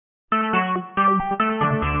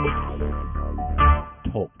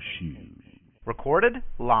Talk Show. Recorded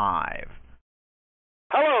live.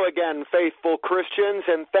 Hello again, faithful Christians,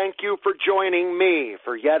 and thank you for joining me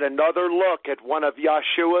for yet another look at one of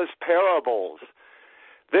Yeshua's parables.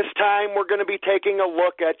 This time we're going to be taking a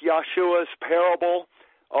look at Yeshua's parable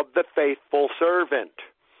of the faithful servant.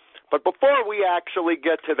 But before we actually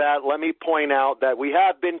get to that, let me point out that we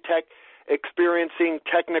have been experiencing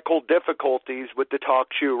technical difficulties with the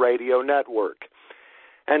TalkShoe radio network.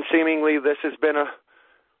 And seemingly this has been a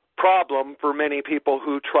problem for many people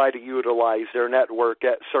who try to utilize their network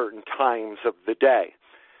at certain times of the day.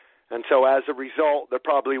 And so as a result, there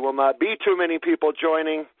probably will not be too many people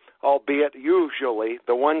joining, albeit usually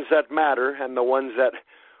the ones that matter and the ones that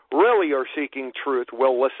really are seeking truth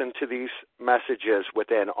will listen to these messages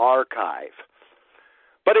within archive.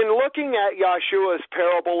 But in looking at Yeshua's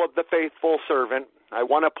parable of the faithful servant, I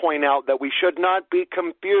want to point out that we should not be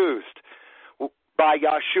confused by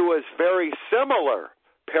Yeshua's very similar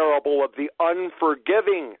parable of the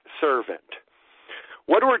unforgiving servant.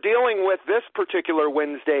 What we're dealing with this particular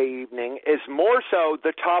Wednesday evening is more so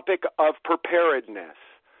the topic of preparedness,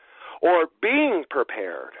 or being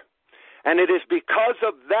prepared. And it is because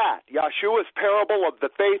of that, Yeshua's parable of the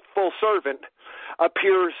faithful servant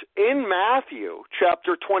appears in Matthew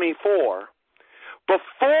chapter 24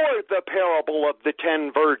 before the parable of the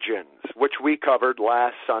 10 virgins, which we covered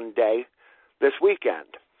last Sunday, this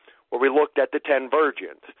weekend, where we looked at the 10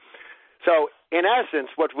 virgins. So, in essence,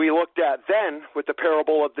 what we looked at then with the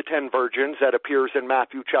parable of the 10 virgins that appears in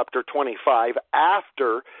Matthew chapter 25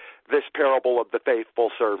 after this parable of the faithful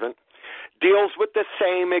servant deals with the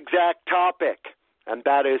same exact topic, and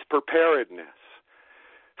that is preparedness.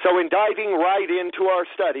 So in diving right into our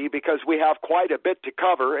study, because we have quite a bit to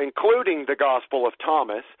cover, including the Gospel of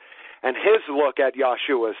Thomas and his look at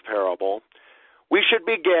Yeshua's parable, we should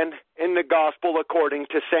begin in the Gospel according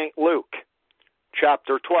to St. Luke,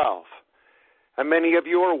 chapter 12. And many of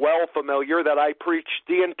you are well familiar that I preached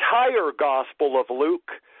the entire Gospel of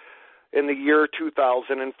Luke in the year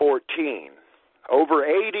 2014. Over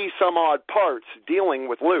 80 some odd parts dealing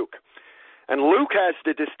with Luke. And Luke has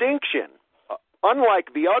the distinction,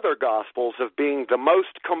 unlike the other Gospels, of being the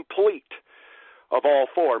most complete of all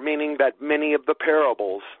four, meaning that many of the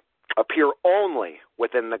parables appear only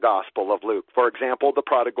within the Gospel of Luke. For example, the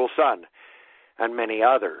prodigal son and many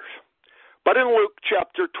others. But in Luke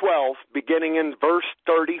chapter 12, beginning in verse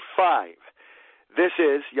 35, this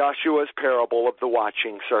is Yeshua's parable of the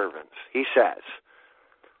watching servants. He says,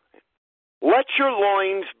 "Let your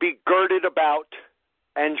loins be girded about,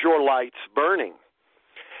 and your lights burning.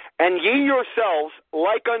 And ye yourselves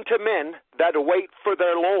like unto men that wait for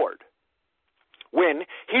their Lord, when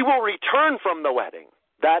he will return from the wedding,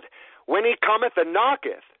 that when he cometh and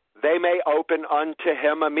knocketh, they may open unto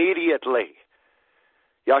him immediately."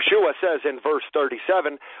 Yeshua says in verse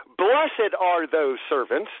 37, "Blessed are those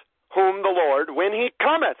servants whom the Lord, when he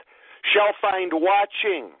cometh, shall find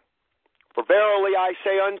watching. For verily I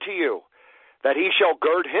say unto you, that he shall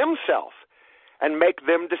gird himself and make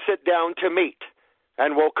them to sit down to meat,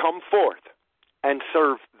 and will come forth and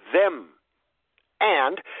serve them.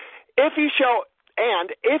 And if he shall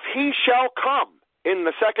come in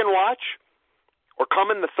the second watch, or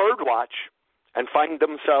come in the third watch, and find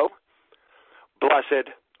them so, blessed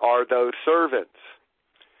are those servants."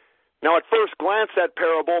 Now, at first glance, that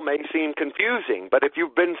parable may seem confusing, but if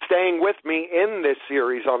you've been staying with me in this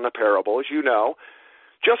series on the parables, you know,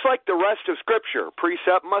 just like the rest of Scripture,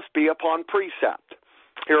 precept must be upon precept.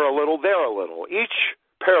 Here a little, there a little. Each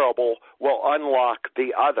parable will unlock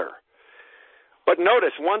the other. But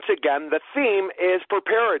notice, once again, the theme is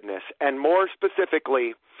preparedness, and more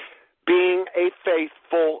specifically, being a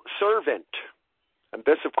faithful servant. And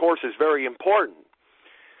this, of course, is very important.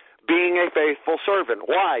 Being a faithful servant.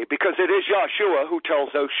 Why? Because it is Yeshua who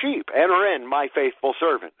tells those sheep, "Enter in, my faithful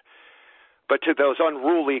servant." But to those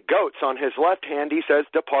unruly goats on his left hand, he says,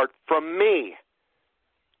 "Depart from me."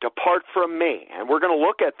 Depart from me. And we're going to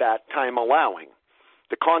look at that, time allowing.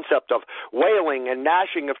 The concept of wailing and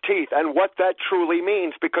gnashing of teeth and what that truly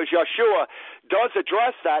means, because Yeshua does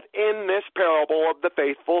address that in this parable of the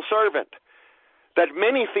faithful servant, that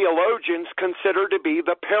many theologians consider to be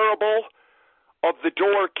the parable of the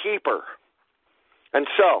doorkeeper. And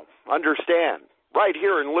so, understand, right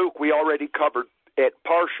here in Luke, we already covered it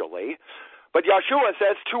partially, but Yeshua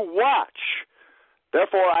says to watch.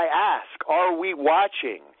 Therefore I ask, are we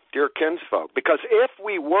watching, dear kinsfolk? Because if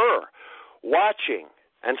we were watching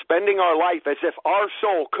and spending our life as if our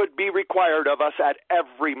soul could be required of us at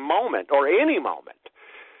every moment or any moment,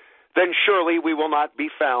 then surely we will not be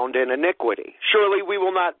found in iniquity. Surely we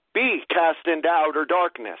will not be cast into outer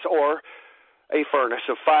darkness, or a furnace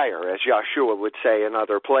of fire, as Yeshua would say in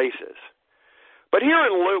other places. But here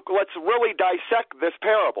in Luke, let's really dissect this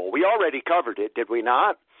parable. We already covered it, did we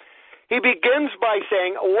not? He begins by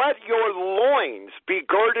saying, let your loins be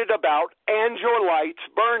girded about and your lights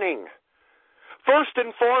burning. First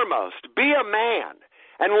and foremost, be a man.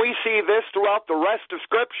 And we see this throughout the rest of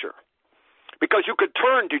Scripture. Because you could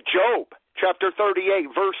turn to Job, chapter 38,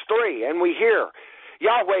 verse 3, and we hear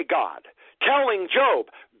Yahweh God telling Job,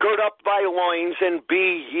 gird up thy loins and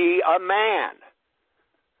be ye a man.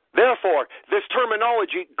 Therefore, this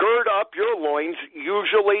terminology, gird up your loins,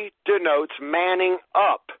 usually denotes manning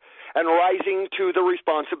up and rising to the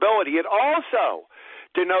responsibility. It also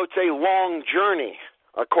denotes a long journey,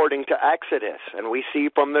 according to Exodus. And we see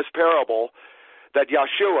from this parable that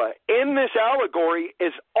Yeshua, in this allegory,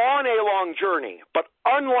 is on a long journey. But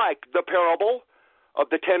unlike the parable of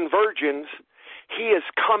the 10 virgins, he is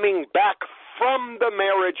coming back from the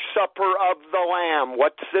marriage supper of the Lamb.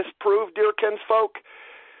 What's this prove, dear kinsfolk?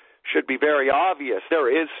 Should be very obvious.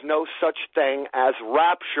 There is no such thing as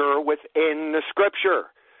rapture within the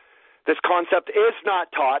Scripture. This concept is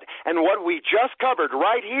not taught, and what we just covered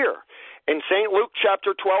right here in St. Luke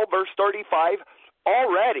chapter 12, verse 35,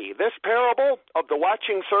 already this parable of the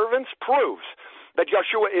watching servants proves that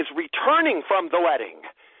Yeshua is returning from the wedding.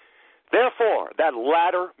 Therefore, that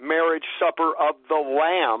latter marriage supper of the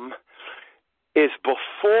Lamb is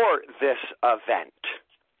before this event.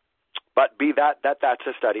 But be that's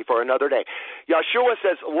a study for another day. Yeshua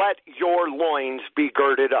says, let your loins be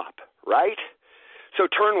girded up, right? So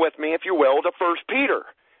turn with me, if you will, to 1 Peter.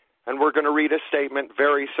 And we're going to read a statement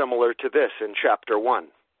very similar to this in chapter 1.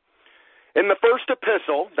 In the first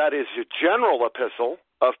epistle, that is the general epistle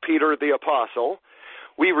of Peter the Apostle,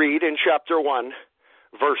 we read in chapter 1,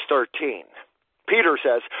 verse 13. Peter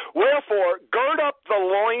says, wherefore, gird up the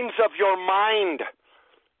loins of your mind,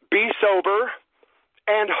 be sober,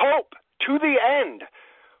 and hope to the end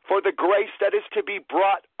for the grace that is to be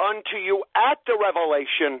brought unto you at the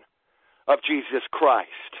revelation of Jesus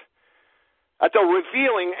Christ, at the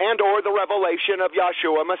revealing and or the revelation of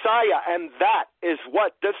Yeshua Messiah. And that is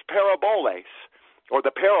what this paraboles, or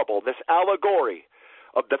the parable, this allegory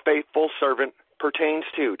of the faithful servant pertains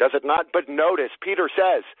to, does it not? But notice, Peter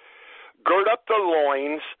says, gird up the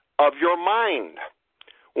loins of your mind.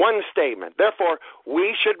 One statement. Therefore,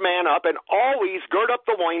 we should man up and always gird up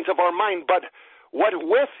the loins of our mind. But what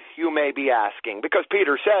with, you may be asking? Because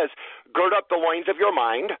Peter says, gird up the loins of your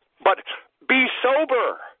mind, but be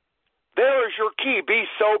sober. There is your key. Be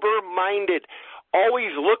sober-minded,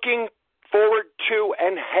 always looking forward to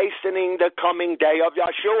and hastening the coming day of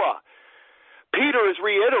Yeshua. Peter is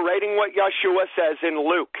reiterating what Yeshua says in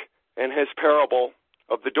Luke in his parable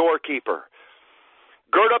of the doorkeeper.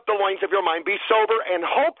 Gird up the loins of your mind, be sober, and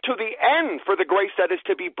hope to the end for the grace that is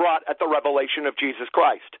to be brought at the revelation of Jesus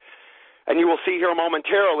Christ. And you will see here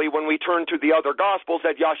momentarily when we turn to the other Gospels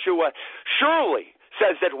that Yeshua surely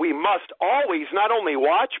says that we must always not only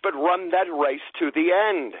watch, but run that race to the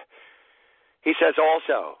end. He says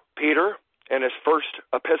also, Peter, in his first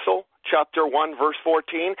epistle, chapter 1, verse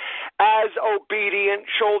 14, as obedient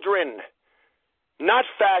children, not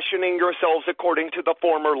fashioning yourselves according to the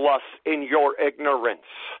former lusts in your ignorance.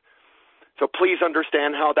 So please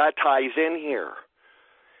understand how that ties in here.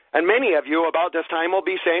 And many of you about this time will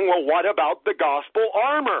be saying, well, what about the gospel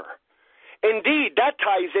armor? Indeed, that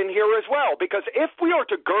ties in here as well, because if we are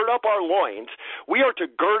to gird up our loins, we are to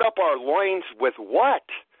gird up our loins with what?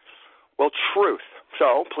 Well, truth.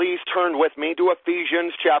 So please turn with me to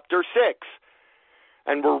Ephesians chapter 6.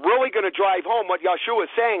 And we're really going to drive home what Yeshua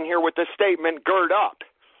is saying here with the statement, gird up.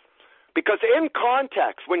 Because in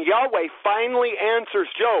context, when Yahweh finally answers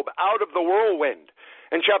Job out of the whirlwind,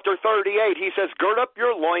 in chapter 38, he says, gird up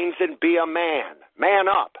your loins and be a man. Man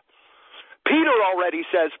up. Peter already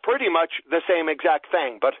says pretty much the same exact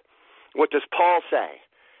thing, but what does Paul say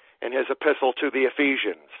in his epistle to the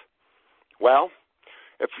Ephesians? Well,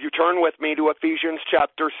 if you turn with me to Ephesians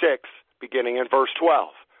chapter 6, beginning in verse 12,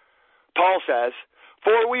 Paul says,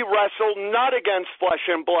 for we wrestle not against flesh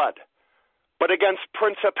and blood, but against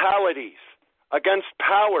principalities, against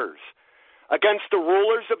powers, against the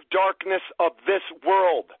rulers of darkness of this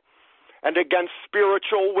world, and against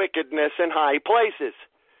spiritual wickedness in high places.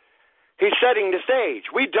 He's setting the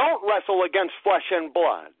stage. We don't wrestle against flesh and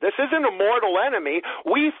blood. This isn't a mortal enemy.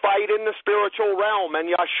 We fight in the spiritual realm, and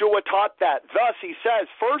Yeshua taught that. Thus, he says,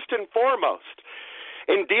 first and foremost,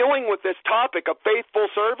 in dealing with this topic of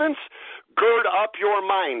faithful servants, gird up your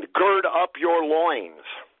mind, gird up your loins.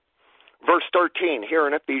 Verse 13, here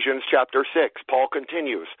in Ephesians chapter 6, Paul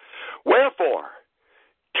continues, wherefore,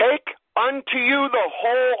 take unto you the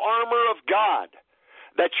whole armor of God,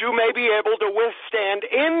 that you may be able to withstand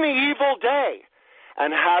in the evil day,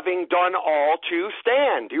 and having done all to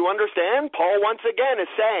stand. Do you understand? Paul once again is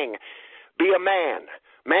saying, be a man.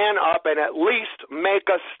 Man up and at least make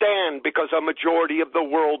a stand, because a majority of the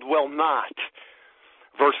world will not.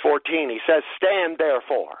 Verse 14, he says, stand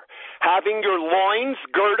therefore, having your loins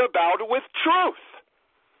girt about with truth.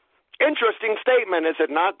 Interesting statement, is it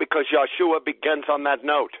not? Because Yeshua begins on that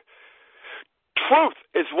note. Truth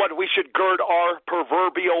is what we should gird our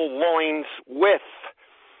proverbial loins with.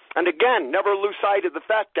 And again, never lose sight of the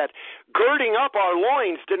fact that girding up our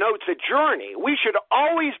loins denotes a journey. We should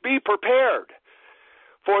always be prepared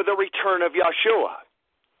for the return of Yeshua.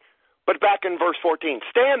 But back in verse 14,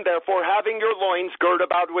 stand therefore, having your loins girt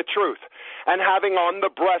about with truth, and having on the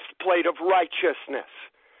breastplate of righteousness,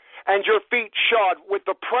 and your feet shod with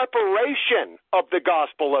the preparation of the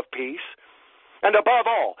gospel of peace, and above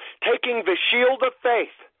all, taking the shield of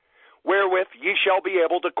faith, wherewith ye shall be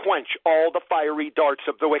able to quench all the fiery darts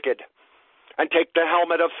of the wicked, and take the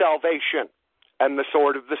helmet of salvation, and the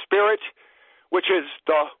sword of the Spirit, which is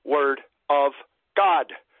the word of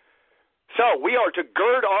God. So we are to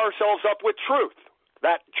gird ourselves up with truth.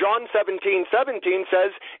 That John 17:17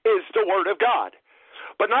 says is the word of God.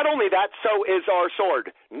 But not only that, so is our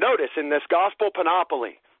sword. Notice in this gospel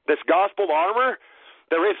panoply, this gospel armor,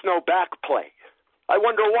 there is no backplate. I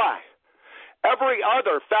wonder why. Every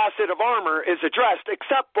other facet of armor is addressed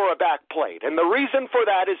except for a backplate. And the reason for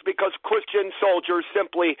that is because Christian soldiers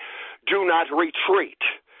simply do not retreat.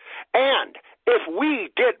 And if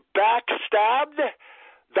we get backstabbed,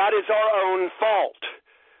 that is our own fault.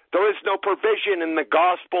 There is no provision in the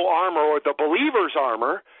gospel armor or the believer's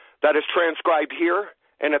armor that is transcribed here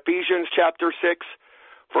in Ephesians chapter 6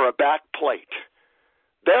 for a backplate.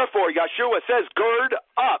 Therefore, Yeshua says, gird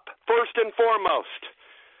up first and foremost,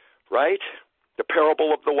 right? The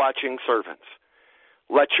parable of the watching servants.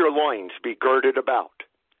 Let your loins be girded about,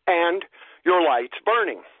 and your lights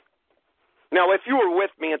burning. Now, if you were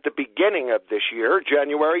with me at the beginning of this year,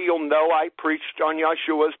 January, you'll know I preached on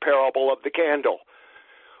Yeshua's parable of the candle,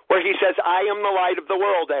 where he says, I am the light of the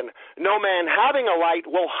world, and no man having a light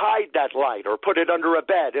will hide that light or put it under a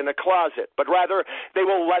bed in a closet, but rather they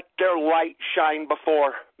will let their light shine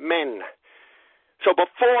before men. So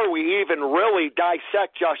before we even really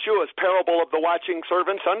dissect Yeshua's parable of the watching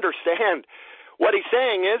servants, understand what he's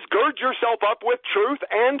saying is, gird yourself up with truth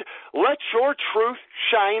and let your truth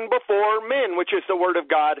shine before men, which is the word of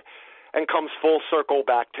God, and comes full circle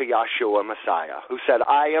back to Yeshua Messiah, who said,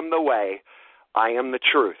 I am the way, I am the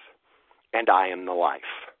truth, and I am the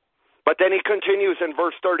life. But then he continues in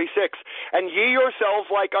verse 36, and ye yourselves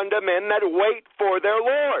like unto men that wait for their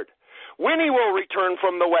Lord, when he will return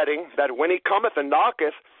from the wedding, that when he cometh and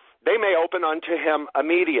knocketh, they may open unto him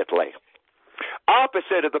immediately.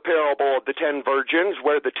 Opposite of the parable of the 10 virgins,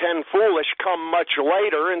 where the 10 foolish come much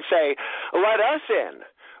later and say, let us in.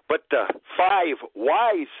 But the 5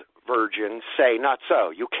 wise virgins say, not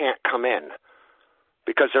so, you can't come in,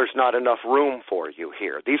 because there's not enough room for you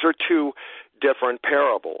here. These are 2 different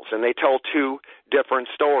parables, and they tell 2 different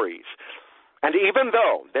stories. And even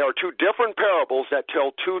though there are 2 different parables that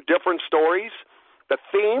tell 2 different stories, the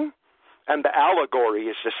theme and the allegory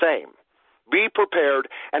is the same. Be prepared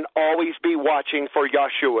and always be watching for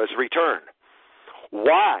Yeshua's return.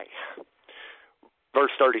 Why?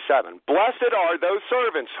 Verse 37, blessed are those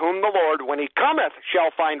servants whom the Lord, when he cometh,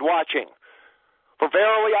 shall find watching. For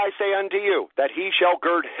verily I say unto you, that he shall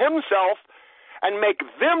gird himself and make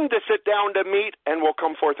them to sit down to meat, and will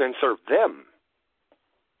come forth and serve them.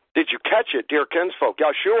 Did you catch it, dear kinsfolk?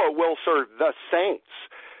 Yeshua will serve the saints,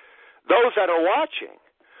 those that are watching.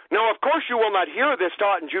 Now, of course, you will not hear this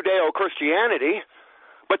taught in Judeo-Christianity,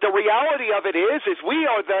 but the reality of it is we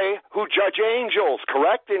are they who judge angels,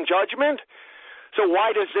 correct, in judgment? So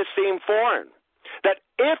why does this seem foreign? That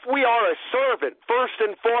if we are a servant, first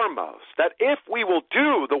and foremost, that if we will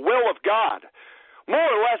do the will of God, more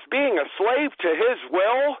or less being a slave to his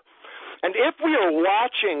will, and if we are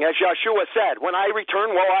watching, as Yeshua said, when I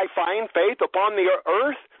return, will I find faith upon the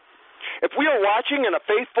earth? If we are watching and a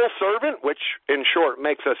faithful servant, which in short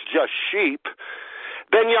makes us just sheep,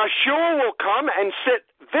 then Yeshua will come and sit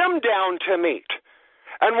them down to meat,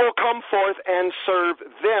 and will come forth and serve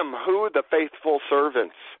them. Who? The faithful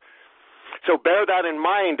servants. So bear that in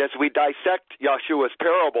mind as we dissect Yeshua's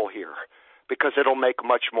parable here, because it'll make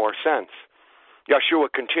much more sense.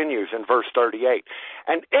 Yeshua continues in verse 38,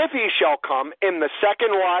 and if he shall come in the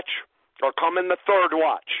second watch, or come in the third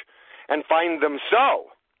watch, and find them so,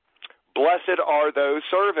 blessed are those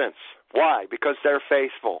servants. Why? Because they're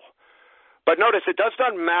faithful. But notice, it does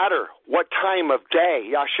not matter what time of day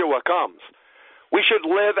Yeshua comes. We should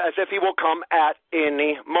live as if he will come at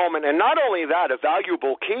any moment. And not only that, a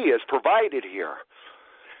valuable key is provided here.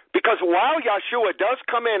 Because while Yeshua does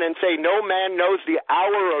come in and say no man knows the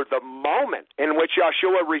hour or the moment in which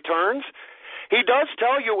Yeshua returns, he does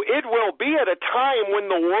tell you it will be at a time when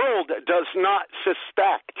the world does not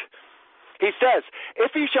suspect. He says,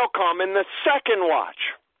 if he shall come in the second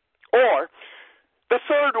watch or the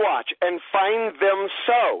third watch and find them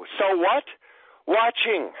so. So what?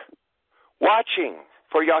 Watching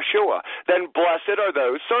for Yeshua. Then blessed are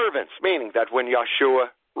those servants, meaning that when Yeshua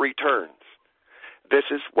returns, this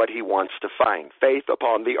is what he wants to find, faith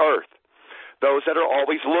upon the earth. Those that are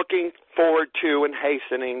always looking forward to and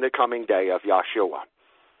hastening the coming day of Yeshua.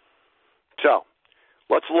 So,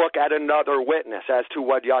 let's look at another witness as to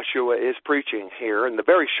what Yeshua is preaching here in the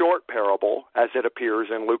very short parable as it appears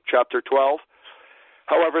in Luke chapter 12.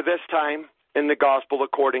 However, this time in the Gospel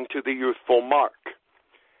according to the youthful Mark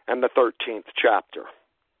and the 13th chapter.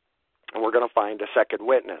 And we're going to find a second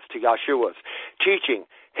witness to Yeshua's teaching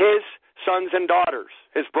his sons and daughters,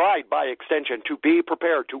 his bride by extension, to be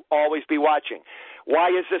prepared, to always be watching. Why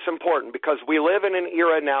is this important? Because we live in an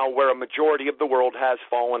era now where a majority of the world has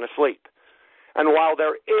fallen asleep. And while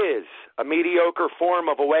there is a mediocre form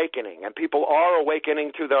of awakening, and people are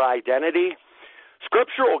awakening to their identity,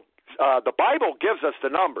 the Bible gives us the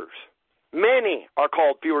numbers. Many are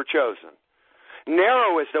called, few are chosen.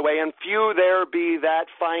 Narrow is the way, and few there be that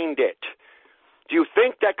find it. Do you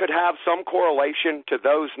think that could have some correlation to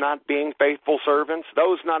those not being faithful servants,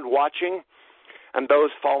 those not watching, and those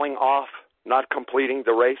falling off, not completing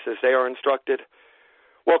the race as they are instructed?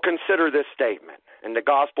 Well, consider this statement in the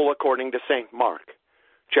Gospel according to St. Mark,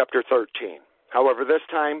 chapter 13. However, this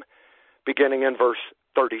time, beginning in verse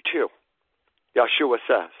 32, Yeshua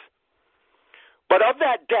says, but of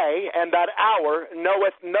that day and that hour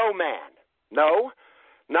knoweth no man, no,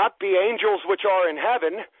 not the angels which are in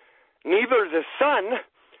heaven, neither the Son,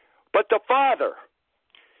 but the Father.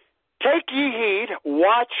 Take ye heed,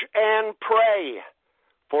 watch and pray,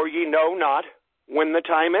 for ye know not when the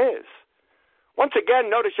time is. Once again,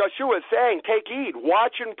 notice Yeshua is saying, take heed,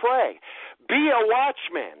 watch and pray. Be a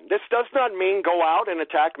watchman. This does not mean go out and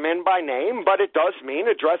attack men by name, but it does mean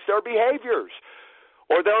address their behaviors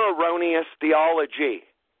or their erroneous theology,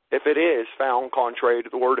 if it is found contrary to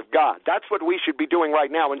the Word of God. That's what we should be doing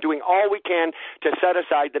right now, and doing all we can to set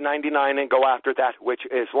aside the 99 and go after that which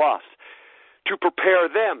is lost, to prepare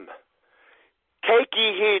them. Take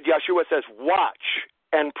ye heed, Yeshua says, watch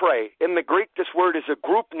and pray. In the Greek, this word is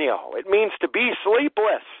agrupnio. It means to be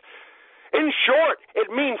sleepless. In short,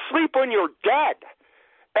 it means sleep when you're dead.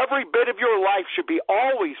 Every bit of your life should be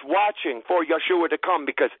always watching for Yeshua to come,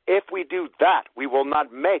 because if we do that, we will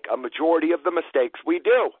not make a majority of the mistakes we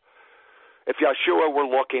do. If Yeshua were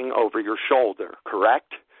looking over your shoulder,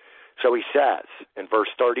 correct? So he says in verse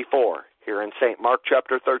 34, here in St. Mark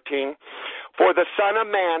chapter 13, for the Son of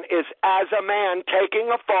Man is as a man taking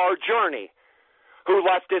a far journey, who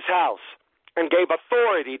left his house and gave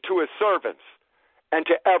authority to his servants and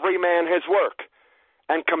to every man his work,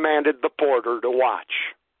 and commanded the porter to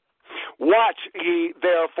watch. Watch ye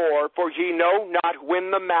therefore, for ye know not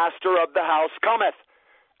when the master of the house cometh,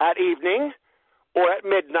 at evening, or at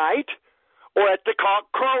midnight, or at the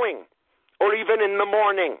cock crowing, or even in the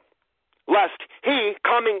morning, lest he,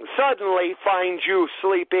 coming suddenly, find you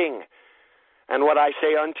sleeping. And what I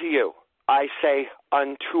say unto you, I say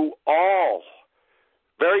unto all.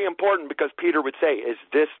 Very important, because Peter would say, is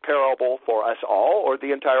this parable for us all or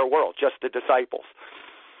the entire world, just the disciples?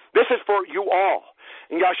 This is for you all.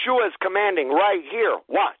 And Yeshua is commanding right here,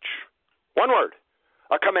 watch. One word,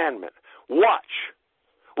 a commandment. Watch,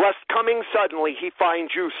 lest coming suddenly he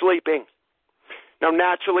find you sleeping. Now,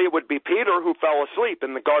 naturally, it would be Peter who fell asleep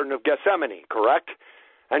in the Garden of Gethsemane, correct?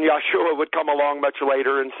 And Yeshua would come along much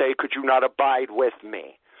later and say, could you not abide with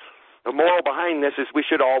me? The moral behind this is we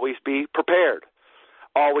should always be prepared,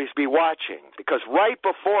 always be watching, because right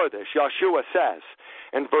before this, Yeshua says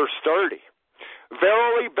in verse 30,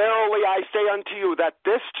 verily, verily, I say unto you that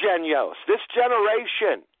this genios, this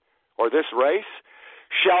generation, or this race,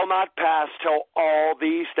 shall not pass till all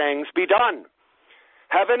these things be done.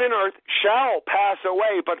 Heaven and earth shall pass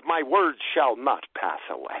away, but my words shall not pass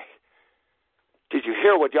away. Did you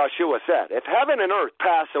hear what Yeshua said? If heaven and earth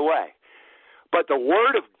pass away, but the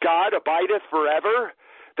word of God abideth forever,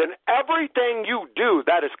 then everything you do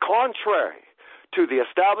that is contrary to the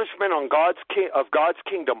establishment of God's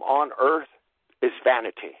kingdom on earth is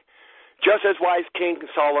vanity. Just as wise King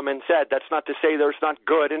Solomon said, that's not to say there's not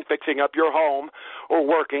good in fixing up your home or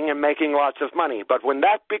working and making lots of money. But when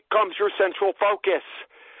that becomes your central focus,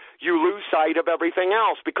 you lose sight of everything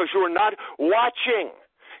else because you're not watching.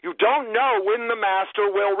 You don't know when the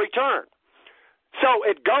master will return. So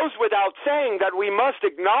it goes without saying that we must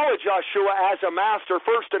acknowledge Yeshua as a master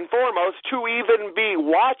first and foremost to even be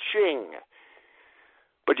watching.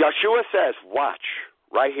 But Yeshua says, watch,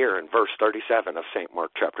 right here in verse 37 of St.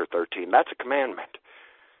 Mark chapter 13. That's a commandment.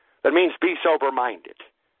 That means be sober-minded.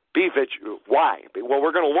 Be vigilant. Why? Well,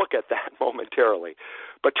 we're going to look at that momentarily.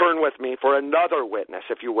 But turn with me for another witness,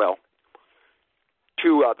 if you will,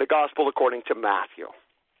 to the Gospel according to Matthew.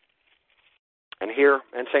 And here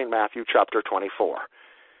in St. Matthew chapter 24,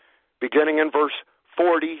 beginning in verse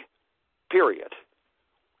 40, period,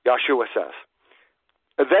 Yeshua says,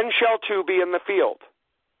 then shall two be in the field,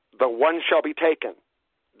 the one shall be taken,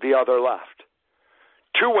 the other left.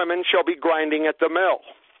 Two women shall be grinding at the mill.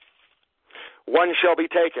 One shall be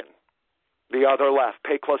taken, the other left.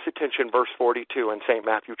 Pay close attention, verse 42 in St.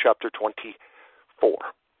 Matthew chapter 24.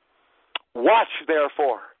 Watch,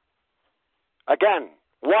 therefore. Again,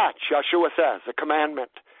 watch, Yeshua says, a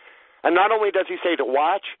commandment. And not only does he say to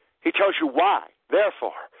watch, he tells you why.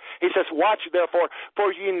 Therefore, he says, watch, therefore,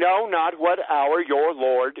 for ye know not what hour your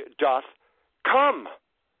Lord doth come.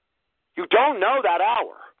 You don't know that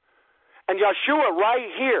hour. And Yeshua right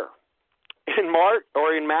here in Mark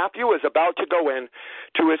or in Matthew is about to go in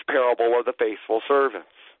to his parable of the faithful servants.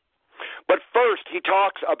 But first, he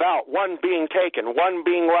talks about one being taken, one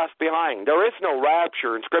being left behind. There is no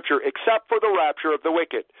rapture in Scripture except for the rapture of the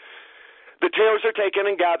wicked. The tares are taken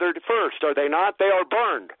and gathered first, are they not? They are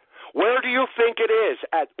burned. Where do you think it is?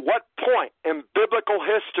 At what point in biblical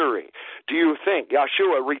history do you think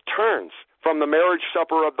Yeshua returns from the marriage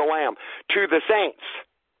supper of the Lamb to the saints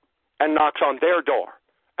and knocks on their door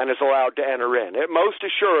and is allowed to enter in? It most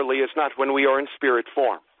assuredly is not when we are in spirit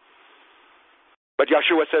form. But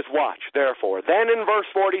Yeshua says, watch, therefore. Then in verse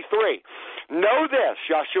 43, know this,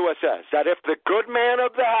 Yeshua says, that if the good man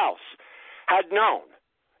of the house had known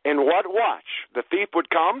in what watch the thief would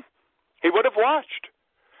come, he would have watched,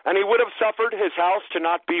 and he would have suffered his house to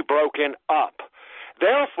not be broken up.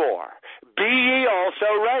 Therefore, be ye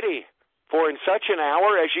also ready, for in such an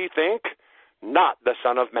hour as ye think, not the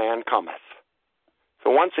Son of Man cometh.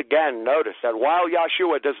 So once again, notice that while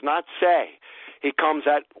Yeshua does not say he comes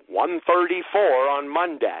at 1:34 on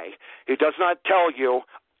Monday, he does not tell you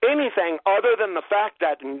anything other than the fact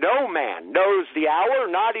that no man knows the hour,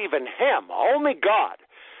 not even him, only God,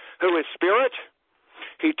 who is spirit.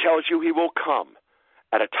 He tells you he will come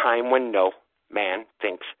at a time when no man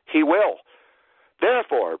thinks he will.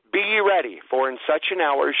 Therefore, be ye ready, for in such an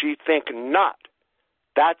hour as ye think not.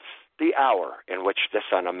 That's the hour in which the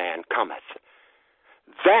Son of Man cometh.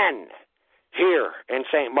 Then, here in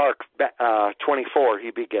St. Mark 24,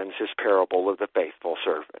 he begins his parable of the faithful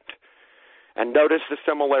servant. And notice the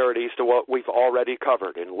similarities to what we've already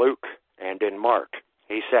covered in Luke and in Mark.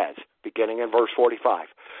 He says, beginning in verse 45,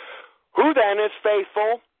 who then is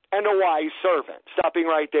faithful and a wise servant? Stopping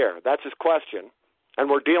right there. That's his question. And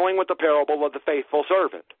we're dealing with the parable of the faithful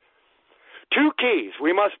servant. Two keys.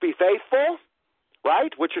 We must be faithful,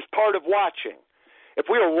 right, which is part of watching. If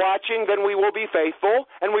we are watching, then we will be faithful,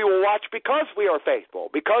 and we will watch because we are faithful,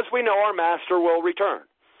 because we know our master will return.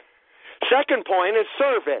 Second point is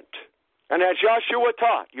servant. And as Yeshua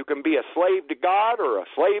taught, you can be a slave to God or a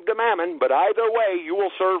slave to Mammon, but either way, you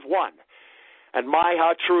will serve one. And my,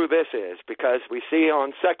 how true this is, because we see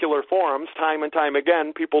on secular forums time and time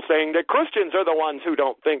again people saying that Christians are the ones who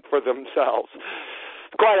don't think for themselves.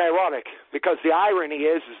 Quite ironic, because the irony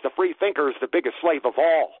is the free thinker is the biggest slave of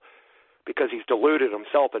all, because he's deluded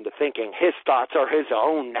himself into thinking his thoughts are his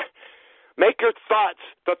own. Make your thoughts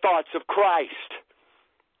the thoughts of Christ.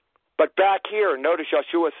 But back here, notice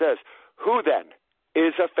Yeshua says, who then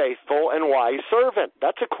is a faithful and wise servant?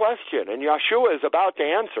 That's a question, and Yeshua is about to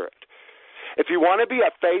answer it. If you want to be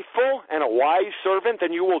a faithful and a wise servant,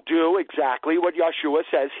 then you will do exactly what Yeshua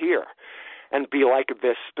says here and be like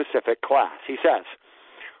this specific class. He says,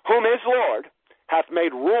 whom his Lord hath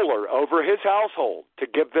made ruler over his household to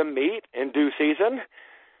give them meat in due season.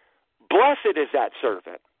 Blessed is that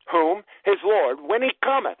servant, whom his Lord, when he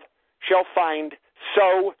cometh, shall find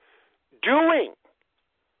so doing.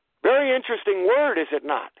 Very interesting word, is it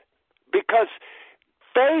not? Because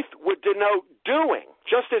faith would denote doing,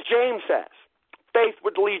 just as James says. Faith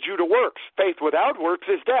would lead you to works. Faith without works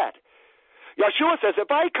is dead. Yeshua says,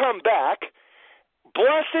 if I come back,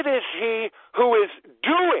 blessed is he who is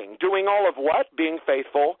doing all of what? Being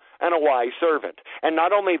faithful and a wise servant. And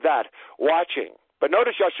not only that, watching. But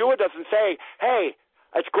notice Yeshua doesn't say, hey,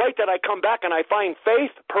 it's great that I come back and I find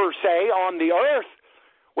faith per se on the earth.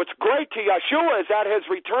 What's great to Yeshua is at his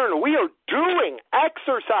return, we are doing,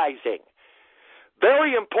 exercising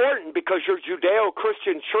Very important, because your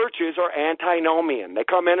Judeo-Christian churches are antinomian. They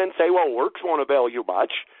come in and say, well, works won't avail you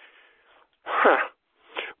much.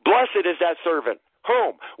 Blessed is that servant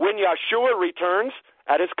whom, when Yeshua returns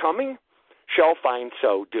at his coming, shall find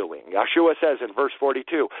so doing. Yeshua says in verse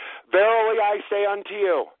 42, verily I say unto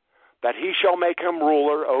you, that he shall make him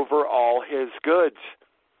ruler over all his goods.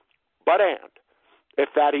 But and, if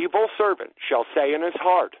that evil servant shall say in his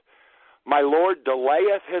heart, my Lord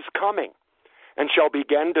delayeth his coming, and shall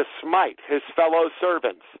begin to smite his fellow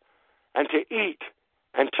servants, and to eat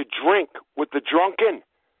and to drink with the drunken,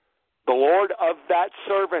 the Lord of that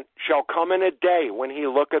servant shall come in a day when he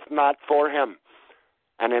looketh not for him,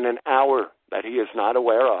 and in an hour that he is not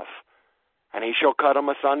aware of. And he shall cut him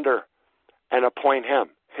asunder, and appoint him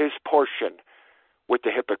his portion with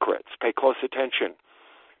the hypocrites. Pay close attention.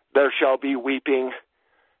 There shall be weeping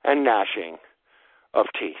and gnashing of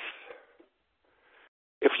teeth.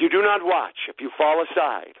 If you do not watch, if you fall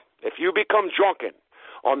aside, if you become drunken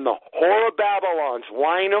on the whore of Babylon's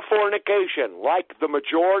wine of fornication, like the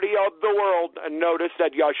majority of the world, and notice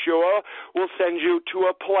that Yeshua will send you to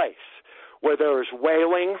a place where there is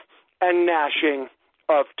wailing and gnashing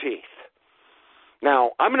of teeth.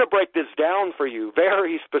 Now, I'm going to break this down for you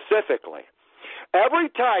very specifically. Every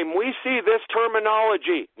time we see this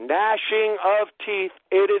terminology, gnashing of teeth,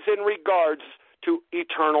 it is in regards to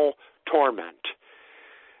eternal torment.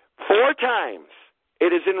 4 times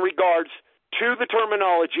it is in regards to the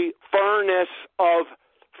terminology furnace of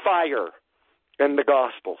fire in the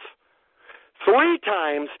Gospels. 3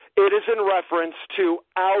 times it is in reference to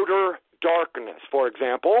outer darkness. For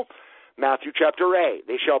example, Matthew chapter 8,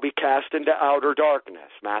 they shall be cast into outer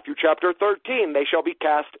darkness. Matthew chapter 13, they shall be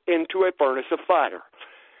cast into a furnace of fire.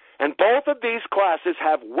 And both of these classes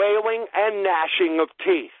have wailing and gnashing of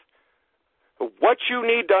teeth. What you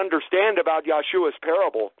need to understand about Yeshua's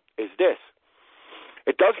parable is this.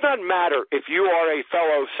 It does not matter if you are a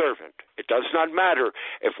fellow servant. It does not matter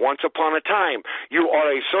if once upon a time you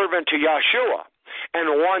are a servant to Yeshua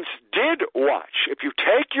and once did watch. If you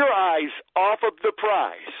take your eyes off of the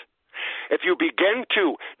prize, if you begin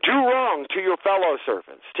to do wrong to your fellow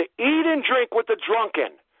servants, to eat and drink with the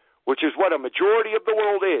drunken, which is what a majority of the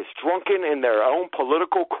world is, drunken in their own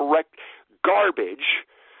political correct garbage,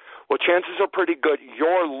 well, chances are pretty good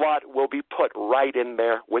your lot will be put right in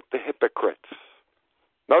there with the hypocrites.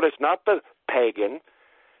 Notice, not the pagan,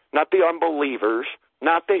 not the unbelievers,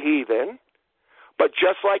 not the heathen, but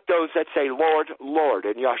just like those that say, Lord, Lord,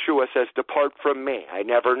 and Yeshua says, depart from me, I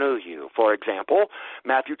never knew you. For example,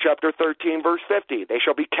 Matthew chapter 13, verse 50, they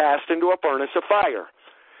shall be cast into a furnace of fire.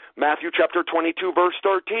 Matthew chapter 22, verse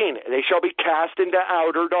 13, they shall be cast into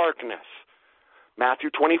outer darkness.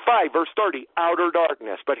 Matthew 25, verse 30, outer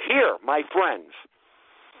darkness. But here, my friends,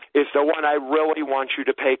 is the one I really want you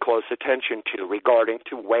to pay close attention to regarding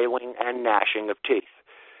to wailing and gnashing of teeth.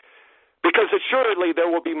 Because assuredly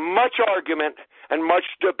there will be much argument and much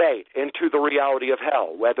debate into the reality of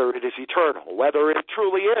hell, whether it is eternal, whether it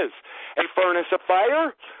truly is a furnace of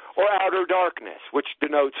fire or outer darkness, which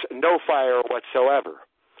denotes no fire whatsoever.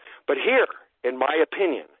 But here, in my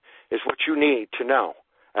opinion, is what you need to know,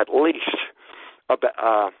 at least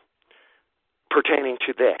about, pertaining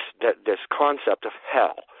to this concept of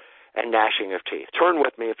hell and gnashing of teeth. Turn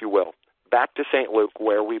with me, if you will, back to St. Luke,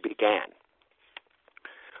 where we began.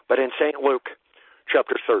 But in St. Luke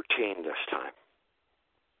chapter 13 this time.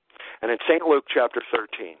 And in St. Luke chapter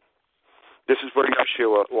 13, this is where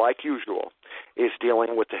Yeshua, like usual, is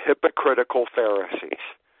dealing with the hypocritical Pharisees.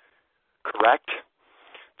 Correct?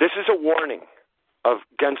 This is a warning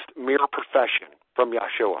against mere profession from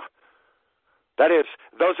Yeshua. That is,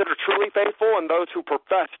 those that are truly faithful and those who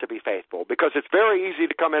profess to be faithful. Because it's very easy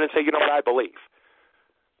to come in and say, you know what, I believe.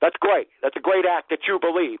 That's great. That's a great act that you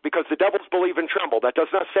believe, because the devils believe and tremble. That does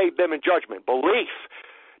not save them in judgment. Belief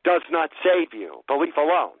does not save you. Belief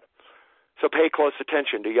alone. So pay close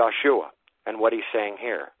attention to Yeshua and what he's saying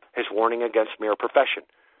here, his warning against mere profession.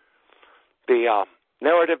 The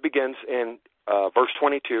narrative begins in verse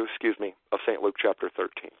 22, of St. Luke chapter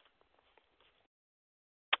 13.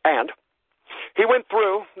 And he went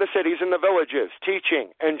through the cities and the villages, teaching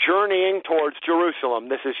and journeying towards Jerusalem.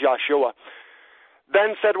 This is Yeshua.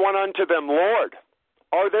 Then said one unto them, Lord,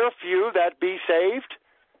 are there few that be saved?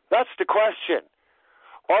 That's the question.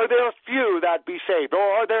 Are there few that be saved, or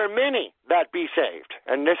are there many that be saved?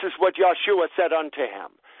 And this is what Yeshua said unto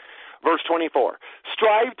him. Verse 24,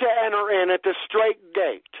 strive to enter in at the straight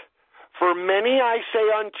gate, for many, I say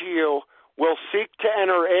unto you, will seek to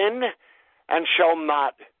enter in and shall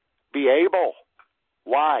not be able.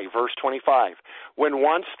 Why? Verse 25, when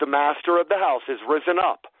once the master of the house is risen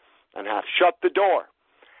up and hath shut the door,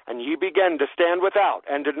 And ye begin to stand without,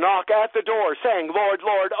 and to knock at the door, saying, Lord,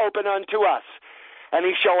 Lord, open unto us. And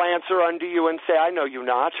he shall answer unto you, and say, I know you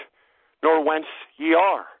not, nor whence ye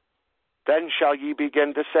are. Then shall ye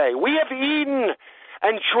begin to say, We have eaten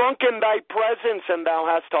and drunk in thy presence, and thou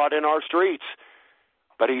hast taught in our streets.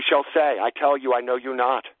 But he shall say, I tell you, I know you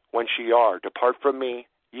not, whence ye are. Depart from me,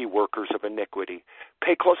 ye workers of iniquity.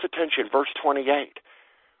 Pay close attention, verse 28.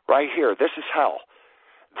 Right here, this is hell.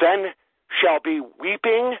 Then shall be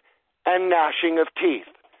weeping and gnashing of teeth,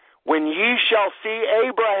 when ye shall see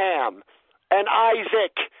Abraham and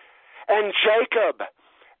Isaac and Jacob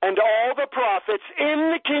and all the prophets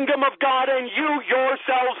in the kingdom of God, and you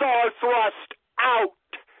yourselves are thrust out.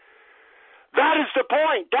 That is the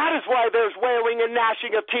point. That is why there's wailing and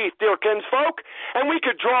gnashing of teeth, dear kinsfolk. And we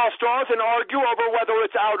could draw straws and argue over whether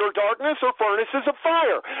it's outer darkness or furnaces of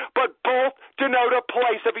fire. But both denote a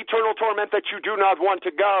place of eternal torment that you do not want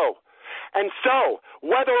to go. And so,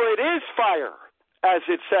 whether it is fire, as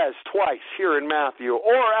it says twice here in Matthew,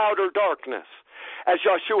 or outer darkness, as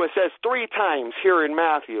Yeshua says 3 times here in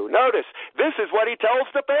Matthew, notice, this is what he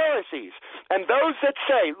tells the Pharisees. And those that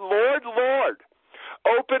say, Lord, Lord,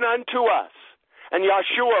 open unto us. And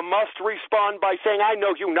Yeshua must respond by saying, I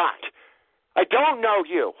know you not. I don't know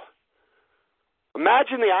you.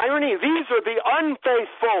 Imagine the irony. These are the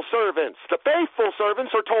unfaithful servants. The faithful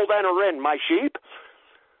servants are told, enter in, my sheep.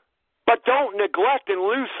 But don't neglect and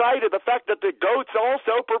lose sight of the fact that the goats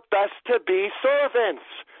also profess to be servants.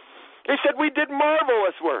 They said, we did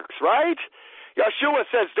marvelous works, right? Yeshua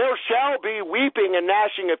says, there shall be weeping and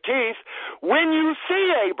gnashing of teeth when you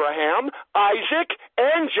see Abraham, Isaac,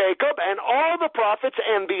 and Jacob, and all the prophets,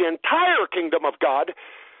 and the entire kingdom of God,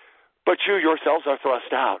 but you yourselves are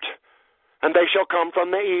thrust out. And they shall come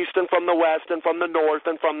from the east, and from the west, and from the north,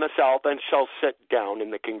 and from the south, and shall sit down in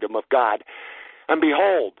the kingdom of God. And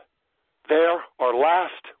behold, there are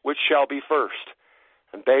last which shall be first,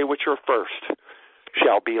 and they which are first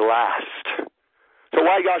shall be last. So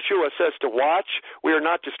why Yeshua says to watch, we are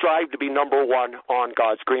not to strive to be number one on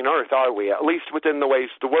God's green earth, are we? At least within the ways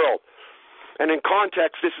of the world. And in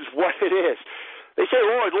context, this is what it is. They say,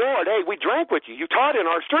 Lord, Lord, hey, we drank with you. You taught in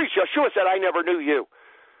our streets. Yeshua said, I never knew you.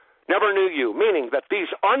 Never knew you. Meaning that these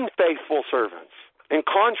unfaithful servants, in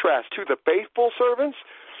contrast to the faithful servants,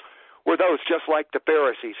 were those just like the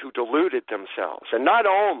Pharisees who deluded themselves. And not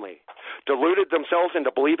only deluded themselves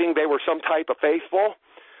into believing they were some type of faithful,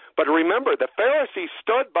 but remember, the Pharisees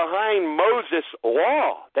stood behind Moses'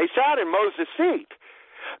 law. They sat in Moses' seat.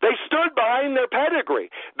 They stood behind their pedigree.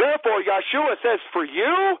 Therefore, Yeshua says, for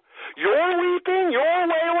you, your weeping, your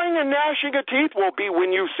wailing and gnashing of teeth will be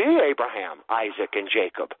when you see Abraham, Isaac, and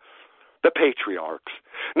Jacob, the patriarchs.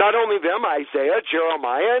 Not only them, Isaiah,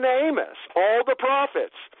 Jeremiah, and Amos, all the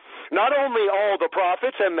prophets. Not only all the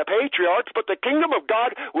prophets and the patriarchs, but the kingdom of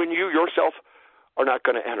God when you yourself are not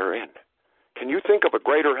going to enter in. Can you think of a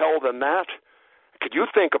greater hell than that? Could you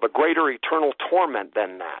think of a greater eternal torment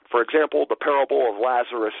than that? For example, the parable of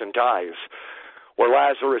Lazarus and dies, where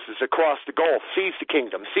Lazarus is across the gulf, sees the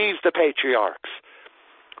kingdom, sees the patriarchs.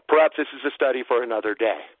 Perhaps this is a study for another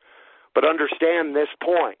day. But understand this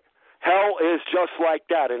point. Hell is just like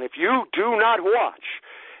that. And if you do not watch,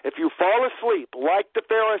 if you fall asleep like the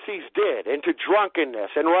Pharisees did into drunkenness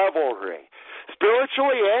and revelry,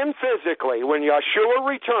 spiritually and physically, when Yeshua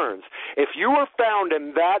returns, if you are found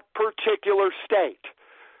in that particular state,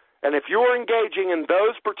 and if you are engaging in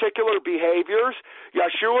those particular behaviors,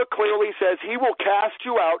 Yeshua clearly says he will cast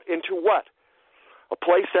you out into what? A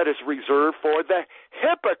place that is reserved for the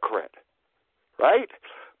hypocrite, right?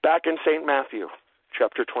 Back in St. Matthew,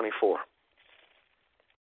 chapter 24.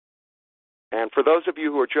 And for those of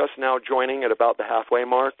you who are just now joining at about the halfway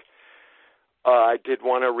mark, I did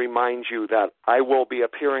want to remind you that I will be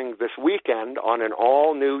appearing this weekend on an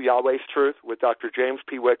all-new Yahweh's Truth with Dr. James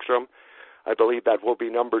P. Wickstrom. I believe that will be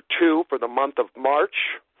number 2 for the month of March.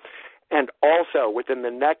 And also, within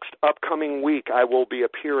the next upcoming week, I will be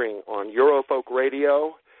appearing on Eurofolk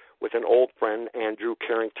Radio with an old friend, Andrew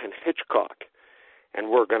Carrington Hitchcock. And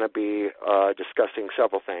we're going to be discussing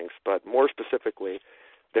several things, but more specifically,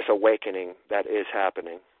 this awakening that is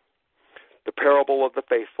happening. The parable of the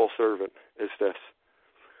faithful servant is this.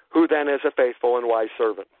 Who then is a faithful and wise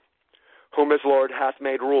servant, whom his Lord hath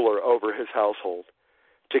made ruler over his household,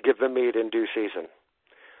 to give them meat in due season?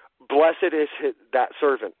 Blessed is that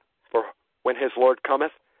servant, for when his Lord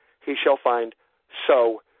cometh, he shall find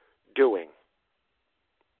so doing.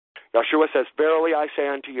 Yeshua says, verily I say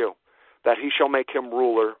unto you, that he shall make him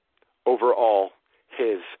ruler over all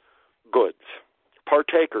his goods,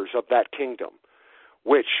 partakers of that kingdom,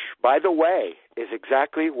 which, by the way, is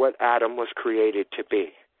exactly what Adam was created to be,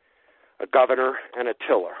 a governor, and a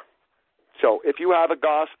tiller. So if you have a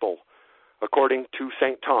gospel according to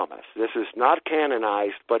St. Thomas, this is not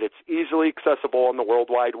canonized, but it's easily accessible on the World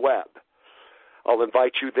Wide Web. I'll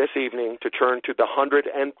invite you this evening to turn to the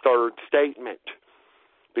 103rd statement,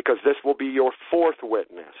 because this will be your fourth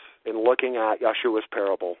witness in looking at Yeshua's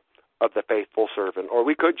parable of the faithful servant. Or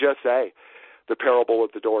we could just say the parable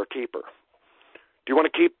of the doorkeeper. Do you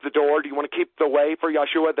want to keep the door? Do you want to keep the way for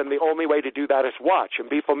Yeshua? Then the only way to do that is watch and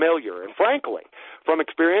be familiar. And frankly, from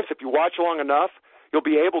experience, if you watch long enough, you'll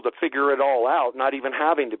be able to figure it all out, not even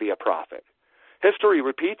having to be a prophet. History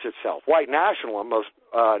repeats itself. White nationalism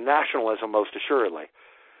most assuredly.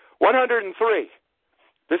 103.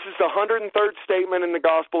 This is the 103rd statement in the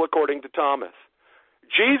Gospel according to Thomas.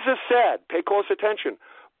 Jesus said, pay close attention,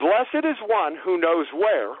 "Blessed is one who knows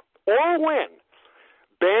where or when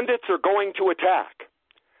bandits are going to attack,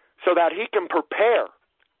 so that he can prepare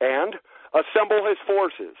and assemble his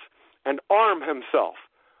forces and arm himself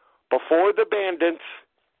before the bandits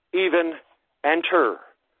even enter."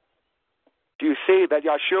 Do you see that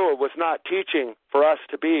Yeshua was not teaching for us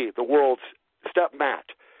to be the world's stepmat?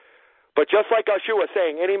 But just like Yeshua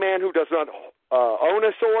saying, any man who does not own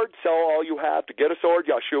a sword, sell all you have to get a sword,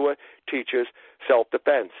 Yeshua teaches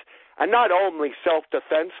self-defense. And not only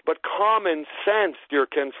self-defense, but common sense, dear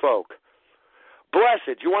kinsfolk.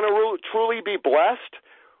 Blessed. You want to truly be blessed?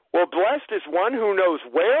 Well, blessed is one who knows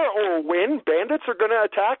where or when bandits are going to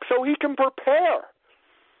attack so he can prepare.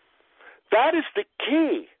 That is the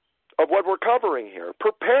key of what we're covering here,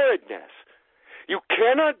 preparedness. You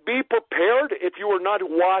cannot be prepared if you are not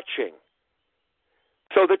watching.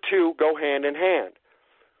 So the two go hand in hand.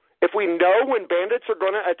 If we know when bandits are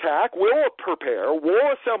going to attack, we'll prepare,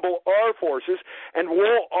 we'll assemble our forces, and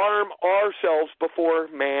we'll arm ourselves before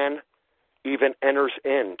man even enters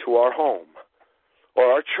into our home, or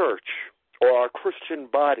our church, or our Christian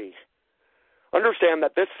body. Understand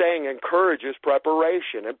that this saying encourages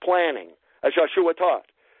preparation and planning, as Yeshua taught.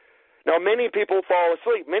 Now, many people fall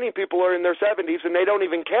asleep. Many people are in their 70s, and they don't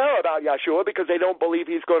even care about Yeshua because they don't believe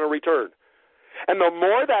he's going to return. And the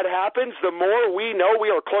more that happens, the more we know we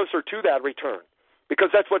are closer to that return, because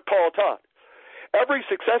that's what Paul taught. Every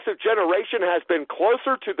successive generation has been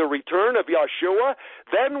closer to the return of Yeshua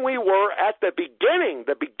than we were at the beginning.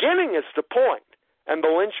 The beginning is the point and the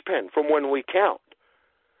linchpin from when we count.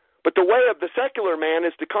 But the way of the secular man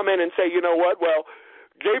is to come in and say, you know what, well,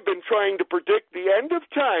 they've been trying to predict the end of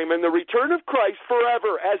time and the return of Christ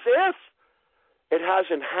forever, as if it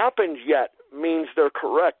hasn't happened yet means they're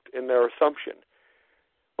correct in their assumption.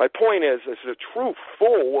 My point is a true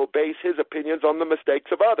fool will base his opinions on the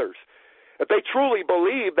mistakes of others. If they truly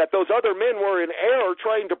believe that those other men were in error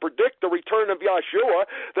trying to predict the return of Yeshua,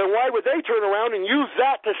 then why would they turn around and use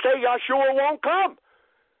that to say Yeshua won't come?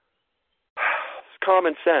 It's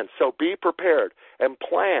common sense. So be prepared and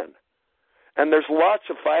plan. And there's lots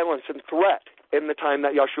of violence and threat in the time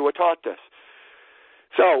that Yeshua taught this.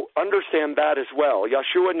 So understand that as well.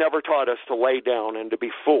 Yeshua never taught us to lay down and to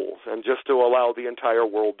be fools and just to allow the entire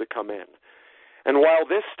world to come in. And while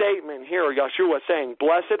this statement here, Yeshua saying,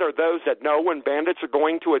 blessed are those that know when bandits are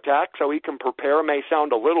going to attack so he can prepare, may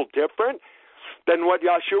sound a little different than what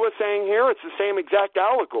Yeshua is saying here, it's the same exact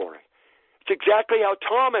allegory. It's exactly how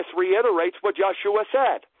Thomas reiterates what Yeshua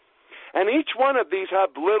said. And each one of these have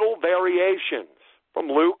little variations from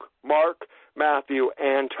Luke, Mark, Matthew,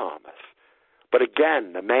 and Thomas. But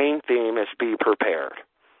again, the main theme is be prepared.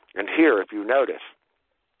 And here, if you notice,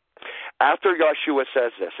 after Yeshua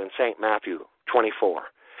says this in St. Matthew 24,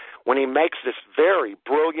 when he makes this very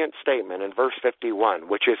brilliant statement in verse 51,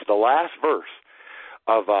 which is the last verse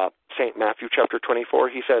of St. Matthew chapter 24,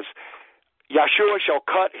 he says, Yeshua shall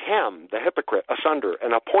cut him, the hypocrite, asunder,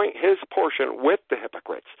 and appoint his portion with the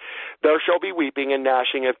hypocrites. There shall be weeping and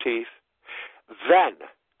gnashing of teeth. Then,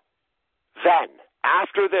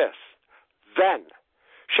 after this, then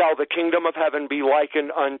shall the kingdom of heaven be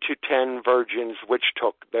likened unto 10 virgins which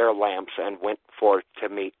took their lamps and went forth to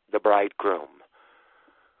meet the bridegroom.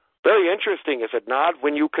 Very interesting, is it not,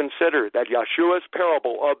 when you consider that Yeshua's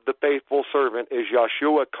parable of the faithful servant is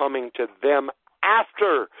Yeshua coming to them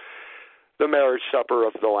after the marriage supper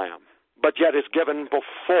of the Lamb, but yet is given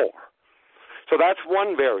before. So that's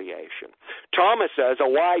one variation. Thomas says a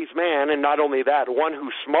wise man, and not only that, one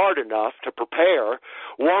who's smart enough to prepare,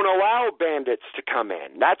 won't allow bandits to come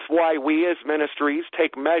in. That's why we as ministries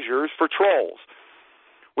take measures for trolls.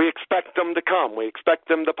 We expect them to come. We expect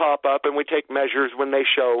them to pop up, and we take measures when they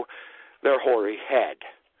show their hoary head.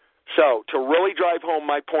 So to really drive home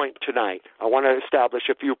my point tonight, I want to establish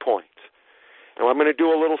a few points. And I'm going to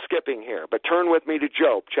do a little skipping here, but turn with me to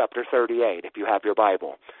Job chapter 38 if you have your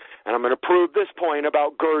Bible. And I'm going to prove this point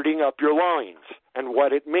about girding up your loins and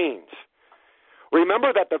what it means.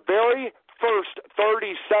 Remember that the very first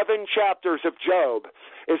 37 chapters of Job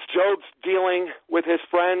is Job's dealing with his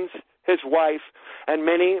friends, his wife, and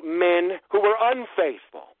many men who were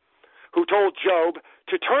unfaithful, who told Job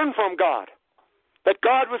to turn from God, that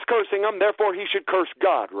God was cursing him, therefore he should curse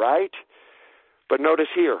God, right? But notice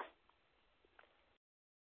here,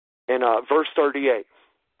 in verse 38,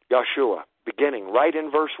 Yeshua, beginning right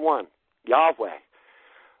in verse 1, Yahweh.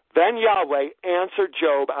 Then Yahweh answered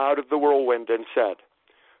Job out of the whirlwind and said,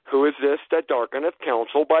 who is this that darkeneth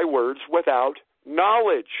counsel by words without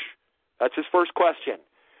knowledge? That's his first question.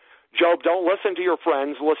 Job, don't listen to your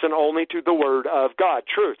friends. Listen only to the word of God.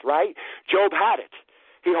 Truth, right? Job had it.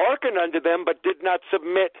 He hearkened unto them, but did not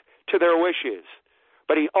submit to their wishes.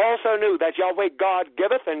 But he also knew that Yahweh God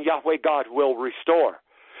giveth, and Yahweh God will restore.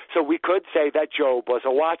 So we could say that Job was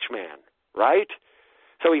a watchman, right?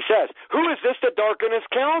 So he says, who is this that darkeneth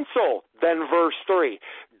counsel? Then verse 3,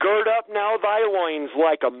 gird up now thy loins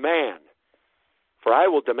like a man, for I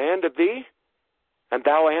will demand of thee, and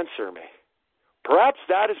thou answer me. Perhaps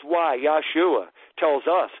that is why Yeshua tells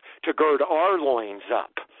us to gird our loins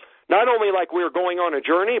up. Not only like we're going on a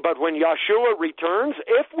journey, but when Yeshua returns,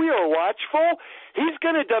 if we are watchful, he's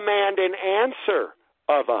going to demand an answer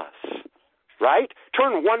of us, right?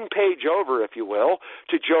 Turn one page over, if you will,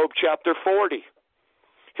 to Job chapter 40.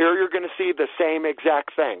 Here you're going to see the same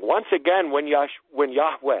exact thing. Once again, when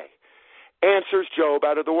Yahweh answers Job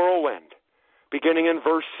out of the whirlwind, beginning in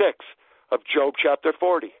verse 6 of Job chapter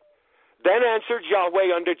 40. Then answered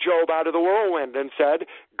Yahweh unto Job out of the whirlwind and said,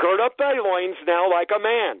 gird up thy loins now like a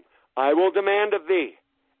man. I will demand of thee,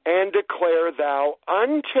 and declare thou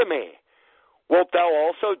unto me. Wilt thou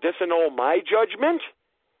also disannul my judgment?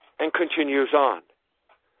 And continues on.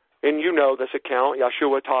 And you know this account.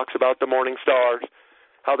 Yeshua talks about the morning stars,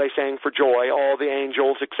 how they sang for joy, all the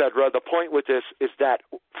angels, etc. The point with this is that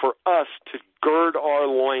for us to gird our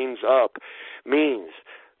loins up means,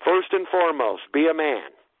 first and foremost, be a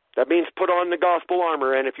man. That means put on the gospel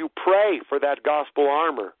armor, and if you pray for that gospel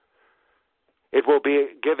armor, it will be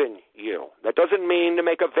given you. That doesn't mean to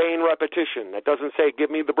make a vain repetition. That doesn't say, give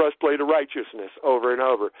me the breastplate of righteousness over and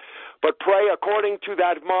over. But pray according to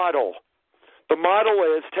that model. The model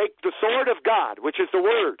is take the sword of God, which is the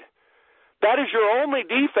word. That is your only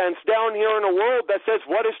defense down here in a world that says,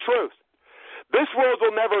 what is truth? This world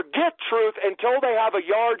will never get truth until they have a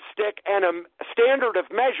yardstick and a standard of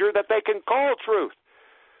measure that they can call truth.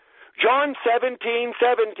 John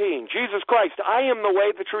 17:17, Jesus Christ, I am the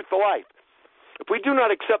way, the truth, the life. If we do not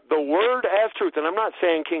accept the word as truth, and I'm not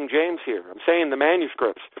saying King James here, I'm saying the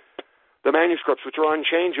manuscripts which are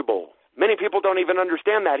unchangeable. Many people don't even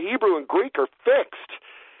understand that. Hebrew and Greek are fixed.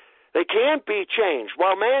 They can't be changed.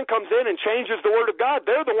 While man comes in and changes the word of God,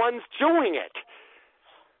 they're the ones doing it.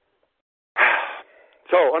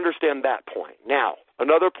 So understand that point. Now,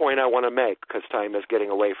 another point I want to make, because time is getting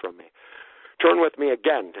away from me. Turn with me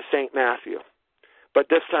again to St. Matthew, but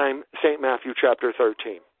this time St. Matthew chapter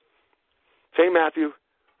 13. St. Matthew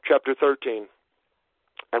chapter 13,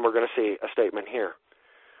 and we're going to see a statement here.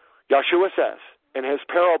 Yeshua says in his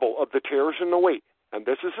parable of the tares and the wheat, and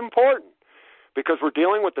this is important because we're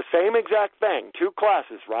dealing with the same exact thing, two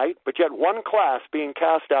classes, right? But yet one class being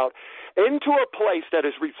cast out into a place that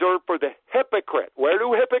is reserved for the hypocrite. Where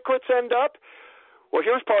do hypocrites end up? Well,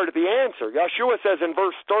 here's part of the answer. Yeshua says in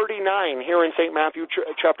verse 39 here in St. Matthew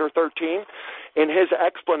chapter 13, in his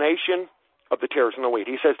explanation of the tares and the wheat,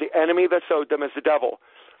 he says, the enemy that sowed them is the devil.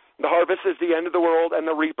 The harvest is the end of the world, and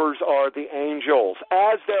the reapers are the angels.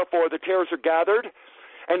 As therefore the tares are gathered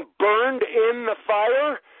and burned in the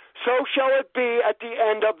fire, so shall it be at the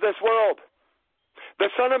end of this world.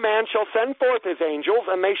 The Son of Man shall send forth his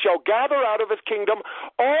angels, and they shall gather out of his kingdom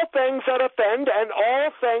all things that offend and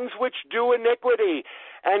all things which do iniquity,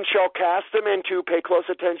 and shall cast them into, pay close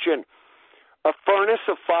attention, a furnace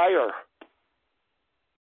of fire.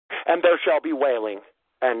 And there shall be wailing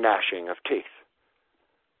and gnashing of teeth.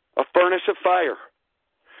 A furnace of fire.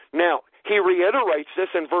 Now, he reiterates this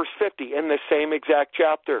in verse 50 in the same exact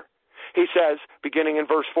chapter. He says, beginning in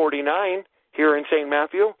verse 49, here in St.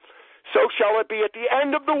 Matthew, so shall it be at the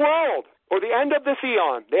end of the world, or the end of this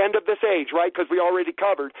eon, the end of this age, right? Because we already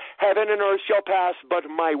covered, heaven and earth shall pass,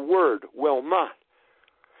 but my word will not.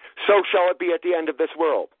 So shall it be at the end of this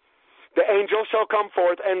world. The angel shall come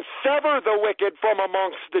forth and sever the wicked from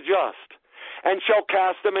amongst the just, and shall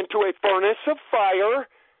cast them into a furnace of fire.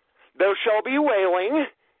 There shall be wailing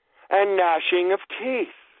and gnashing of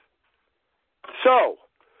teeth. So,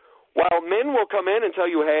 while men will come in and tell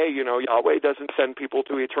you, hey, Yahweh doesn't send people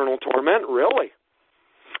to eternal torment, really?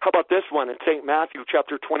 How about this one in St. Matthew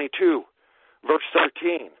chapter 22, verse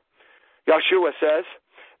 13? Yeshua says,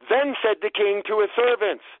 "Then said the king to his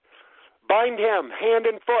servants, bind him hand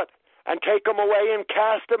and foot, and take him away and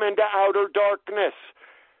cast him into outer darkness.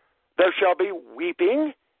 There shall be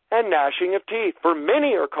weeping and gnashing of teeth, for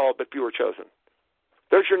many are called, but few are chosen."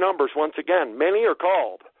 There's your numbers once again. Many are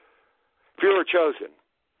called, few are chosen.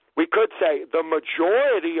 We could say the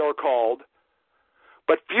majority are called,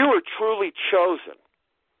 but few are truly chosen.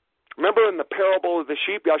 Remember in the parable of the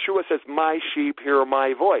sheep, Yeshua says, "My sheep hear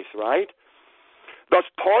my voice," right? Thus,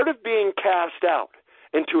 part of being cast out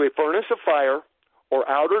into a furnace of fire or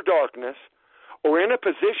outer darkness, or in a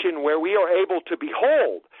position where we are able to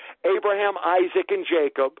behold Abraham, Isaac, and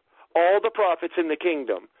Jacob, all the prophets in the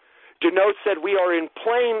kingdom, denotes that we are in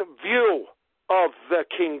plain view of the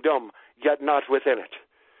kingdom, yet not within it.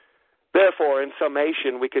 Therefore, in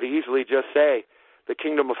summation, we could easily just say the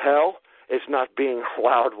kingdom of hell is not being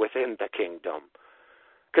allowed within the kingdom.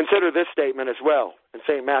 Consider this statement as well in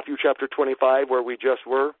St. Matthew chapter 25, where we just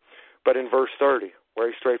were, but in verse 30, where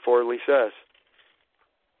he straightforwardly says,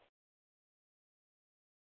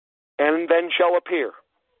 "And then shall appear."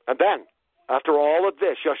 And then, after all of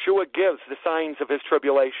this, Yeshua gives the signs of his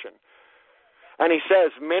tribulation. And he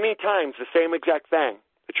says many times the same exact thing,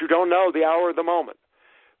 that you don't know the hour or the moment.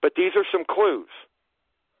 But these are some clues.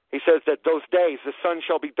 He says that those days the sun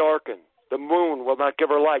shall be darkened, the moon will not give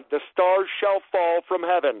her light, the stars shall fall from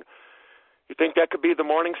heaven. You think that could be the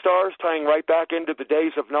morning stars, tying right back into the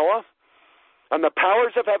days of Noah? "And the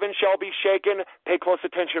powers of heaven shall be shaken." Pay close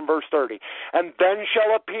attention, verse 30. "And then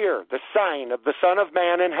shall appear the sign of the Son of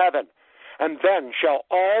Man in heaven. And then shall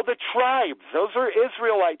all the tribes," those are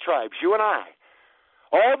Israelite tribes, you and I,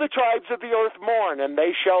 "all the tribes of the earth mourn, and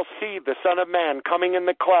they shall see the Son of Man coming in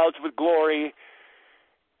the clouds with glory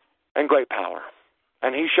and great power.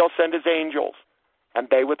 And he shall send his angels, and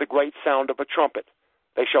they with the great sound of a trumpet,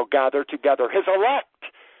 they shall gather together his elect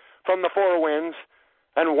from the four winds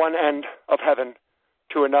and one end of heaven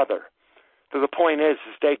to another." So the point is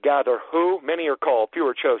they gather who? Many are called, few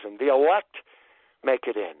are chosen. The elect make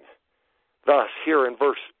it in. Thus, here in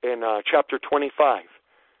chapter 25,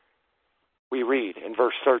 we read in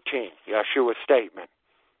verse 13, Yeshua's statement.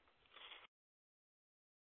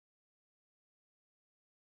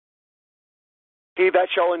 "He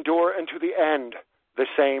that shall endure unto the end, the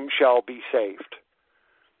same shall be saved."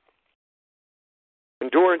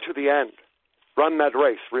 Endure unto the end. Run that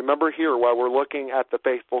race. Remember here while we're looking at the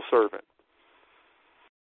faithful servant.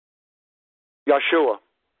 Yeshua,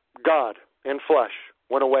 God in flesh,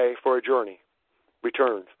 went away for a journey,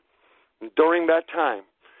 returned. And during that time,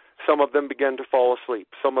 some of them began to fall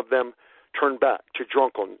asleep. Some of them turned back to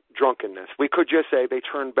drunkenness. We could just say they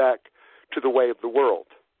turned back to the way of the world.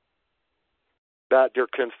 That, dear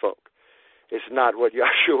kinsfolk, is not what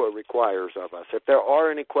Yeshua requires of us. If there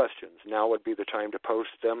are any questions, now would be the time to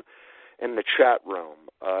post them in the chat room.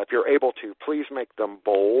 If you're able to, please make them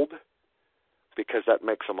bold, because that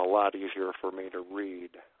makes them a lot easier for me to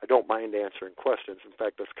read. I don't mind answering questions. In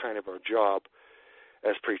fact, that's kind of our job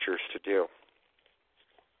as preachers to do.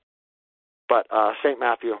 But St.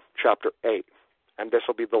 Matthew chapter 8, and this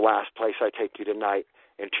will be the last place I take you tonight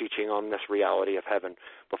in teaching on this reality of heaven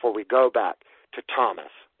before we go back to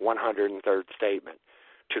Thomas' 103rd statement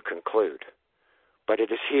to conclude. But it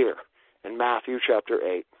is here in Matthew chapter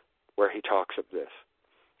 8 where he talks of this.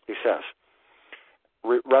 He says,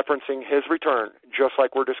 referencing his return, just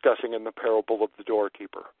like we're discussing in the parable of the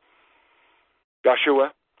doorkeeper.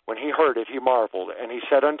 Yeshua, when he heard it, he marveled, and he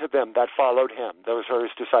said unto them that followed him, those are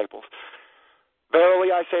his disciples,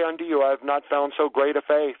 "Verily I say unto you, I have not found so great a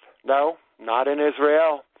faith. No, not in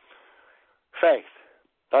Israel." Faith,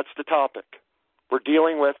 that's the topic. We're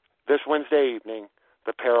dealing with, this Wednesday evening,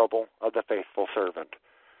 the parable of the faithful servant.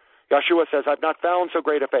 Yeshua says, "I've not found so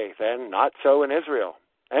great a faith, and not so in Israel.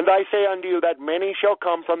 And I say unto you that many shall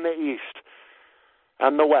come from the east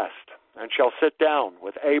and the west, and shall sit down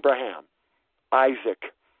with Abraham,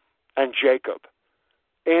 Isaac, and Jacob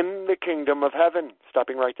in the kingdom of heaven."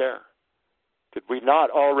 Stopping right there. Did we not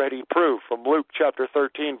already prove from Luke chapter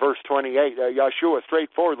 13, verse 28, that Yeshua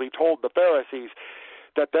straightforwardly told the Pharisees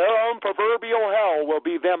that their own proverbial hell will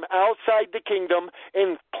be them outside the kingdom,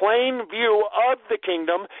 in plain view of the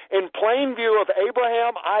kingdom, in plain view of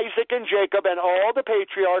Abraham, Isaac, and Jacob, and all the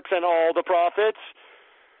patriarchs and all the prophets?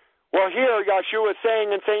 Well, here Yeshua is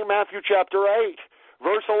saying in St. Matthew chapter 8,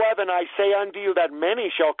 verse 11, "I say unto you that many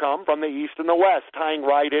shall come from the east and the west," tying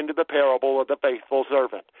right into the parable of the faithful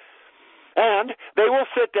servant. "And they will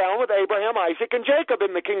sit down with Abraham, Isaac, and Jacob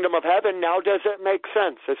in the kingdom of heaven." Now, does it make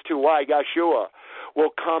sense as to why Yeshua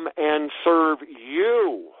will come and serve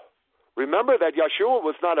you Remember that Yeshua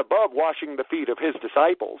was not above washing the feet of his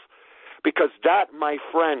disciples, because that, my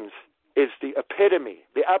friends, is the epitome,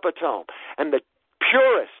 the epitome, and the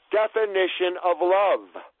purest definition of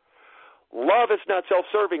love. Love is not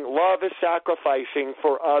self-serving. Love is sacrificing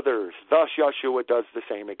for others. Thus, Yeshua does the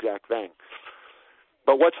same exact thing.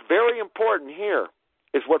 But what's very important here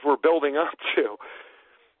is what we're building up to.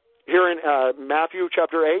 Here in Matthew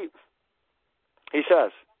chapter 8, he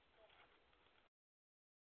says,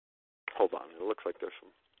 hold on, it looks like there's some,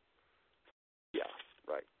 yeah,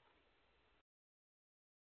 right.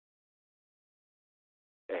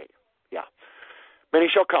 8, yeah. Many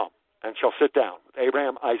shall come and shall sit down with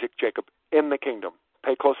Abraham, Isaac, Jacob in the kingdom.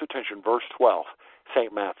 Pay close attention, verse 12,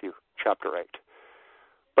 St. Matthew chapter 8.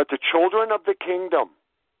 But the children of the kingdom,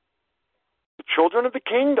 not the children of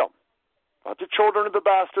the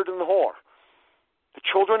bastard and the whore, the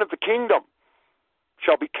children of the kingdom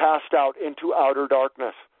shall be cast out into outer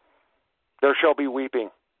darkness. There shall be weeping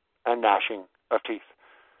and gnashing of teeth.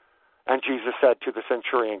 And Jesus said to the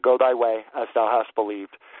centurion, go thy way as thou hast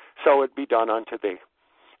believed, so it be done unto thee.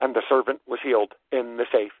 And the servant was healed in the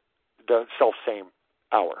self-same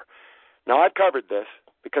hour. Now I've covered this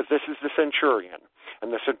because this is the centurion.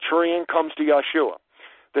 And the centurion comes to Yeshua.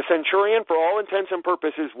 The centurion, for all intents and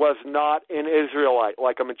purposes, was not an Israelite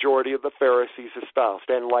like a majority of the Pharisees espoused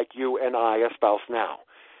and like you and I espouse now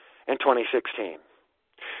in 2016.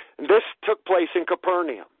 This took place in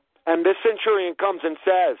Capernaum. And this centurion comes and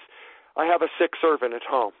says, I have a sick servant at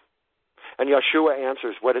home. And Yeshua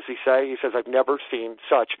answers, what does he say? He says, I've never seen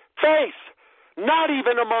such faith, not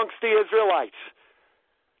even amongst the Israelites.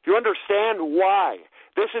 Do you understand why?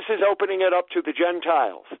 This is his opening it up to the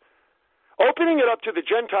Gentiles. Opening it up to the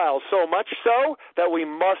Gentiles so much so that we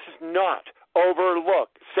must not overlook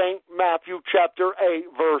St. Matthew chapter 8,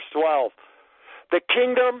 verse 12. The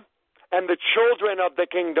kingdom and the children of the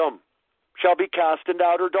kingdom shall be cast into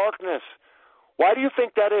outer darkness. Why do you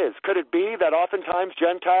think that is? Could it be that oftentimes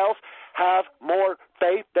Gentiles have more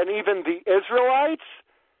faith than even the Israelites?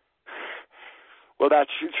 Well, that's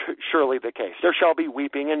surely the case. There shall be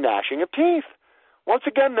weeping and gnashing of teeth. Once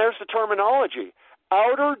again, there's the terminology.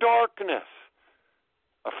 Outer darkness,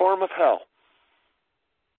 a form of hell.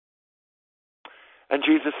 And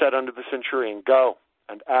Jesus said unto the centurion, go,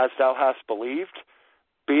 and as thou hast believed,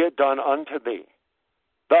 be it done unto thee.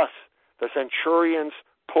 Thus, the centurion's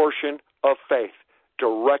portion of faith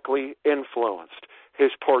directly influenced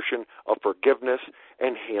his portion of forgiveness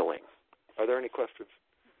and healing. Are there any questions?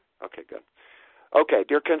 Okay, good. Okay,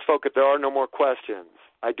 dear kinsfolk, if there are no more questions,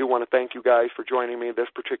 I do want to thank you guys for joining me this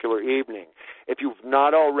particular evening. If you've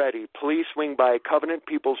not already, please swing by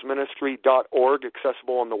covenantpeoplesministry.org,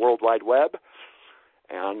 accessible on the World Wide Web,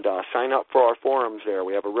 and sign up for our forums there.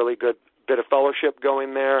 We have a really good bit of fellowship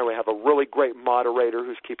going there. We have a really great moderator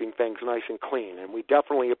who's keeping things nice and clean, and we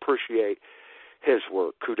definitely appreciate his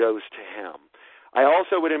work. Kudos to him. I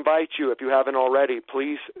also would invite you, if you haven't already,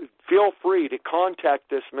 please feel free to contact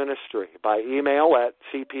this ministry by email at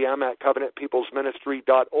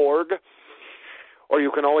cpm@covenantpeoplesministry.org, or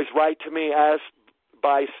you can always write to me as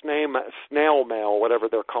by snail mail, whatever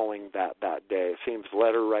they're calling that day. It seems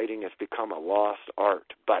letter writing has become a lost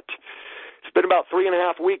art, but it's been about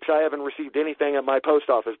 3.5 weeks I haven't received anything at my post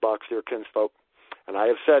office box, dear kinsfolk. And I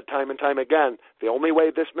have said time and time again, the only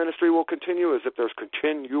way this ministry will continue is if there's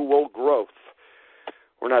continual growth.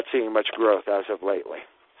 We're not seeing much growth as of lately.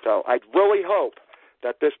 So I really hope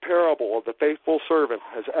that this parable of the faithful servant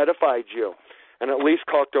has edified you and at least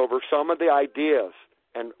talked over some of the ideas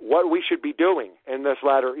and what we should be doing in this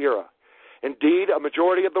latter era. Indeed, a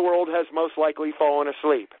majority of the world has most likely fallen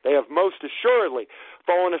asleep. They have most assuredly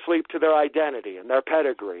fallen asleep to their identity and their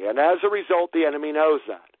pedigree, and as a result, the enemy knows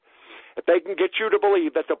that. If they can get you to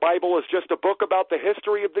believe that the Bible is just a book about the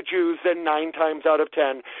history of the Jews, then 9 times out of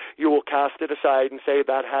 10, you will cast it aside and say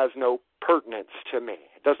that has no pertinence to me.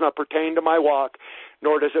 It does not pertain to my walk,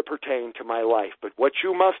 nor does it pertain to my life. But what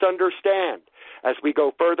you must understand, as we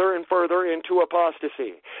go further and further into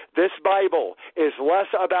apostasy, this Bible is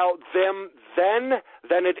less about them then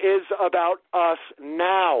than it is about us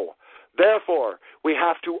now. Therefore, we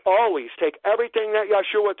have to always take everything that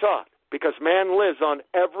Yeshua taught, because man lives on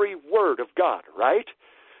every word of God, right?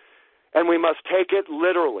 And we must take it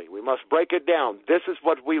literally. We must break it down. This is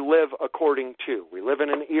what we live according to. We live in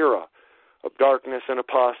an era of darkness and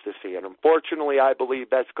apostasy, and unfortunately, I believe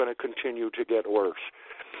that's going to continue to get worse.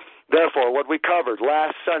 Therefore, what we covered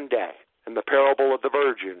last Sunday in the parable of the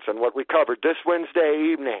virgins, and what we covered this Wednesday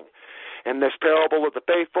evening in this parable of the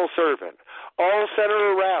faithful servant, all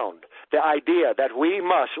center around the idea that we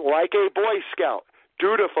must, like a Boy Scout,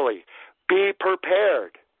 dutifully be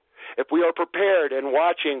prepared. if we are prepared and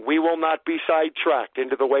watching, we will not be sidetracked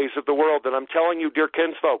into the ways of the world. And I'm telling you, dear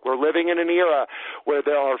kinsfolk, we're living in an era where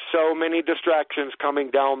there are so many distractions coming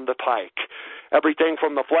down the pike. Everything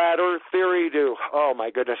from the flat earth theory to, oh my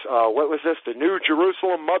goodness, what was this? The New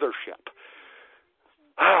Jerusalem mothership.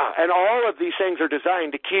 And all of these things are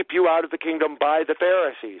designed to keep you out of the kingdom by the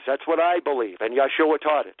Pharisees. That's what I believe, and Yeshua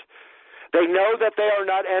taught it. They know that they are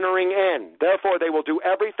not entering in. Therefore, they will do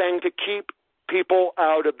everything to keep people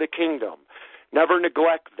out of the kingdom. Never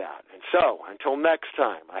neglect that. And so, until next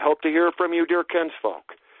time, I hope to hear from you, dear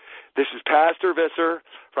kinsfolk. This is Pastor Visser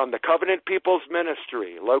from the Covenant People's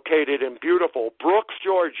Ministry, located in beautiful Brooks,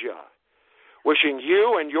 Georgia, wishing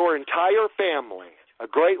you and your entire family a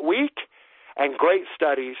great week and great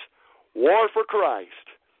studies. War for Christ.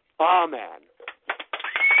 Amen.